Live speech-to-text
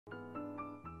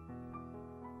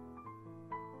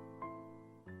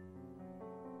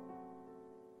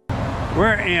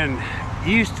We're in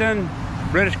Houston,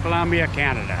 British Columbia,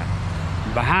 Canada.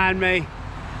 Behind me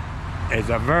is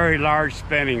a very large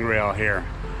spinning reel here,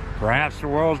 perhaps the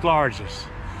world's largest.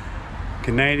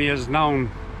 Canada is known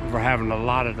for having a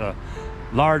lot of the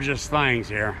largest things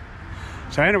here.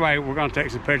 So anyway, we're going to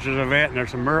take some pictures of it, and there's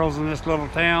some murals in this little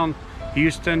town,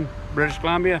 Houston, British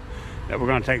Columbia, that we're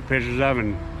going to take pictures of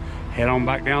and head on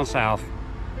back down south.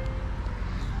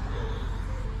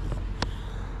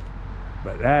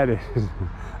 But that is,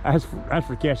 that's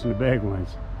for catching the big ones.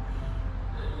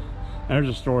 There's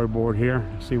a storyboard here.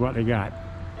 Let's see what they got.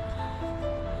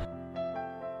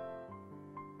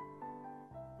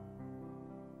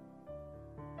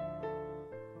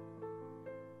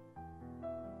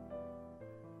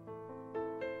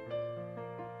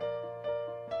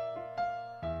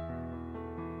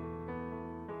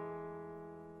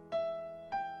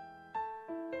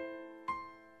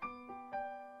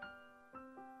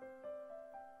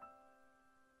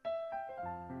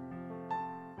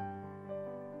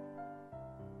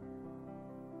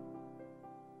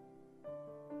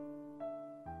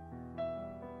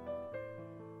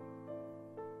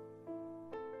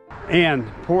 In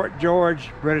Port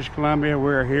George, British Columbia,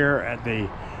 we're here at the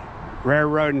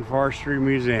Railroad and Forestry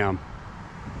Museum.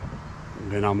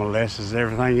 Been on my list as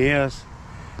everything is.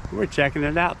 We're checking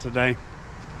it out today.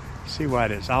 See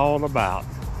what it's all about.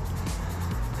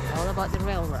 All about the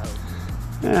railroad.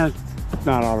 Yeah, it's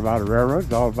not all about the railroad,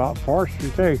 it's all about forestry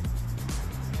too.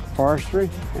 Forestry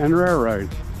and railroad.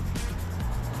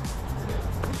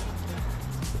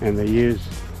 And they use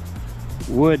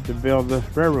wood to build the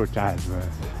railroad ties with.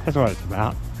 That's what it's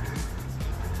about.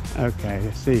 Okay,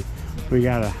 let's see. We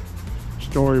got a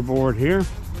storyboard here.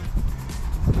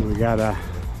 We got a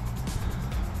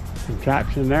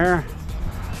contraption there.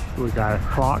 We got a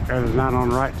clock that is not on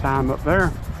the right time up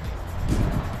there.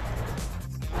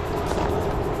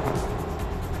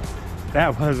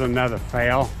 That was another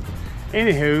fail.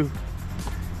 Anywho,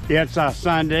 it's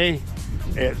Sunday.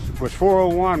 It was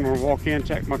 4:01 when we walk in,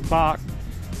 check my clock,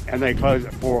 and they close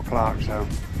at 4 o'clock. So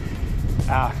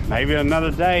maybe another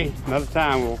day, another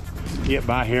time we'll get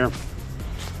by here.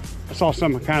 I saw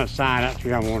some kind of sign out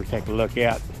here I want to take a look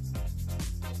at.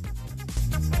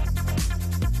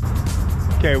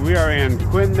 Okay, we are in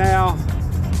Quesnel,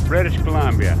 British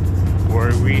Columbia,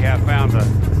 where we have found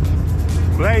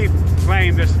they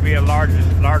claim this to be a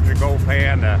larger gold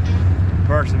pan. The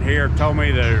person here told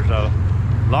me there's the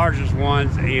largest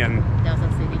ones in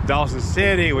Dawson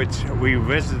City, which we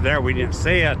visited there, we didn't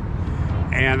see it.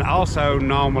 And also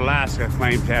Nome, Alaska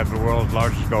claims to have the world's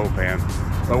largest gold pan.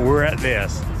 But we're at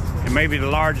this. It may be the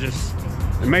largest,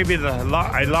 it may be a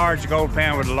large gold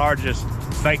pan with the largest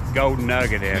fake gold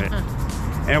nugget in it.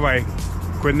 Anyway,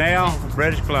 Quesnel,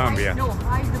 British Columbia.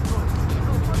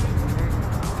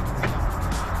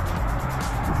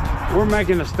 We're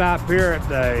making a stop here at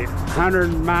the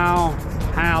 100-mile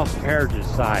House Heritage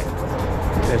Site.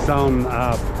 It's on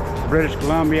British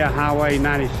Columbia Highway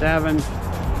 97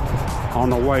 on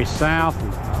the way south.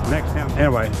 Next time,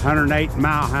 anyway,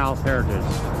 108-mile House Heritage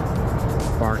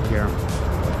Park here.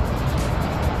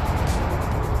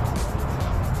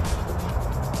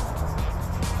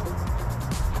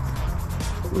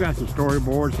 We got some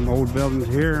storyboards, some old buildings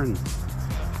here, and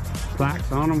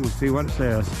plaques on them. We'll see what it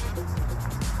says.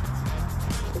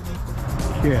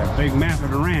 Yeah, big map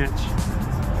of the ranch.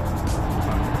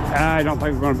 I don't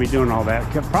think we're going to be doing all that.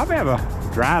 Could probably have a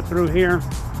drive-through here.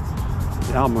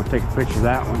 Yeah, I'm going to take a picture of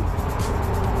that one.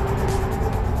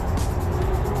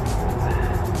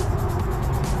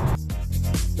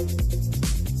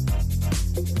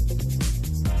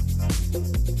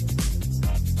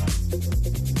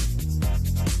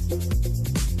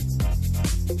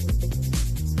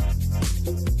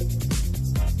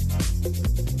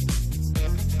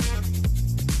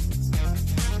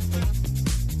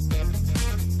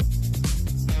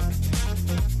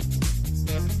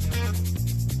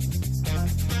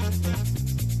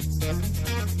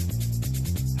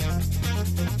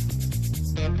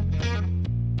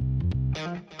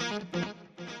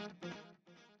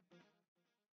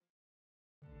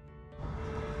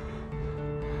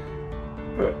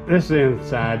 This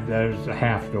inside, there's a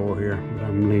half door here, but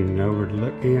I'm leaning over to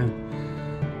look in.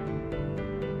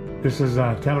 This is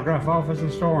a telegraph office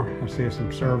and store. I see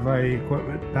some survey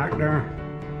equipment back there.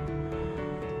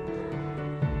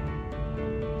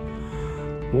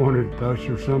 Wanted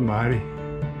poster of somebody.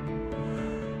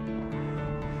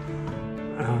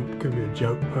 Could be a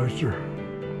joke poster.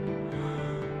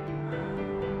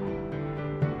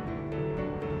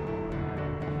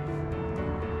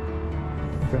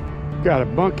 Got a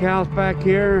bunkhouse back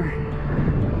here.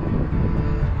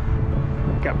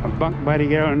 Got my bunk buddy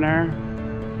going there.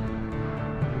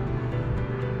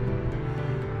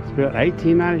 It's built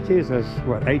 1892, so it's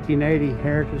what, 1880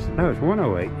 Heritage? No, it's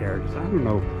 108 Heritage. I don't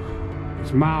know.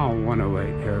 It's mile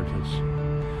 108 Heritage.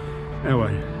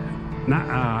 Anyway,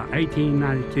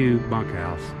 1892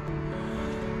 bunkhouse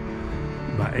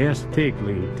by S.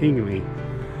 Tingley.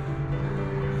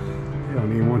 They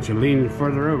don't even want you leaning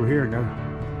further over here.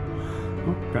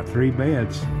 Got 3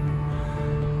 beds.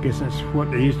 Guess that's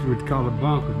what they used to would call a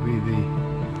bunk, would be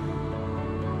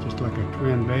just like a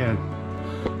twin bed.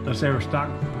 Unless they were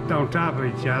stacked on top of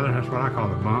each other, that's what I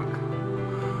call a bunk.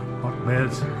 Bunk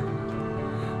beds.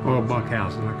 Or a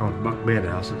bunkhouse, and I call it a bunk bed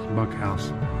house. It's a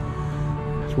bunkhouse.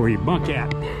 It's where you bunk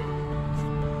at.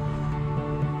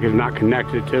 It's not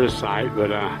connected to the site,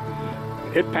 but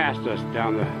it passed us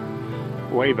down the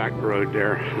way back road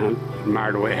there. I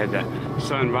admired the way it had the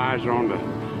sun visor on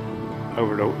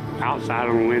over the outside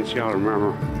on the windshield. I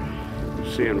remember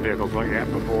seeing vehicles like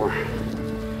that before.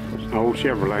 It's an old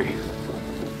Chevrolet.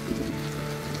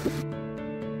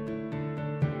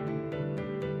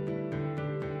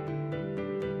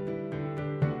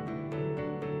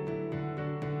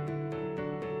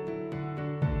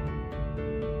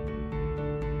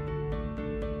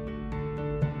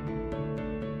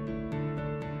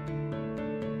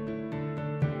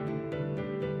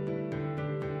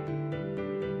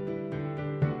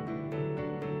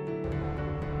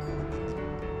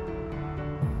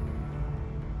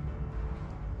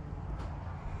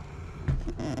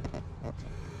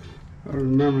 I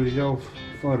remember these old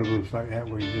photo booths like that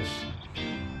where you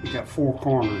got 4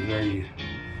 corners there, you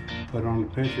put on the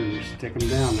picture and just stick them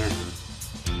down there.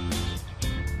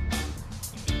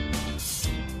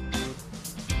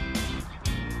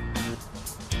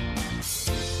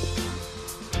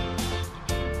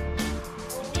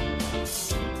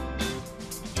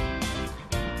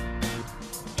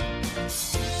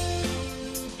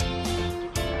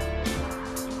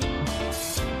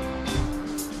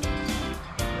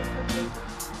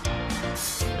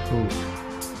 Cool.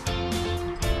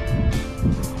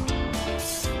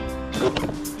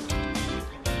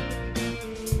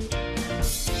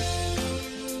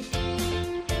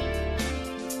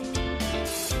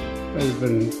 It would have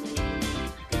been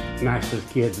nice as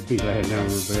kids to be laying down on a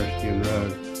bearskin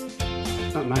rug.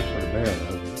 Not nice for a bear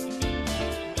though.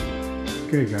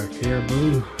 Okay, got a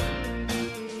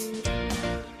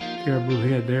caribou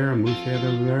head there, a moose head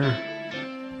over there,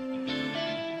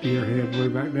 deer head way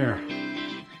back there.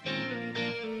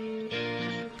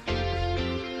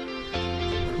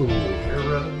 Cool. Hair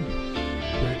rub.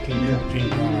 1914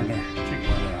 corner there. Check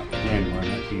that out. January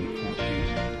 1914.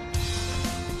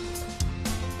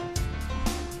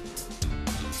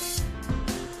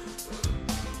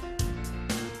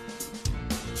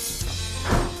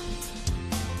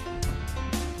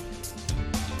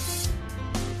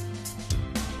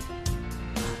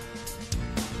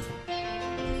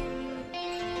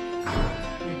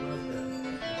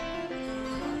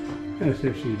 Let's see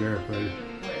if she's barefooted.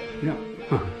 Yep.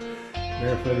 Huh.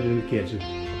 Barefooted in the kitchen.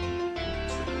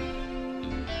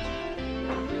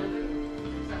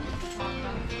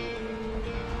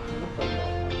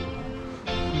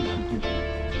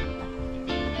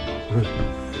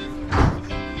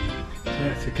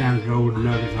 That's the kind of gold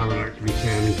nuggets I would like to be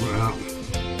canning without.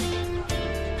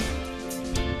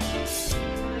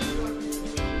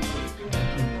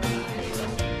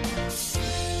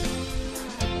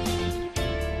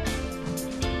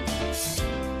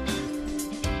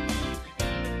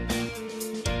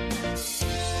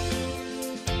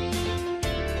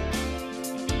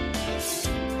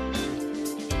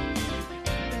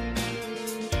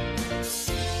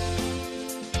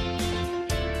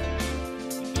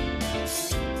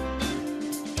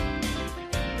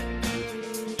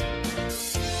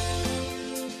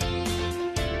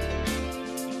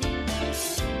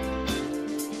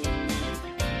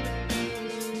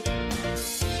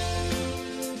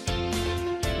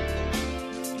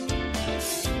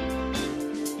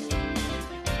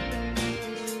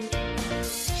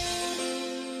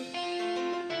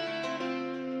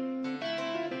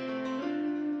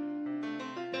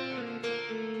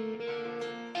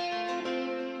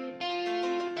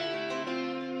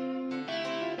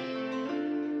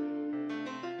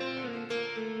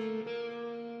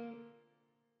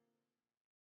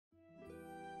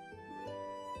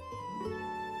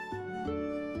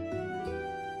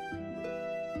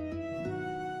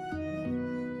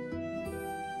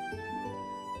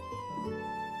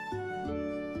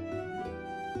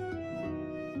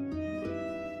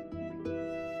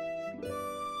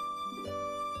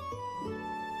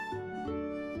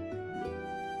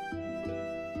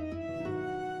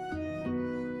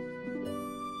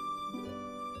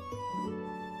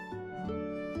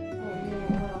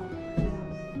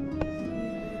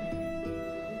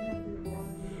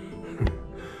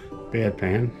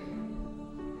 bedpan.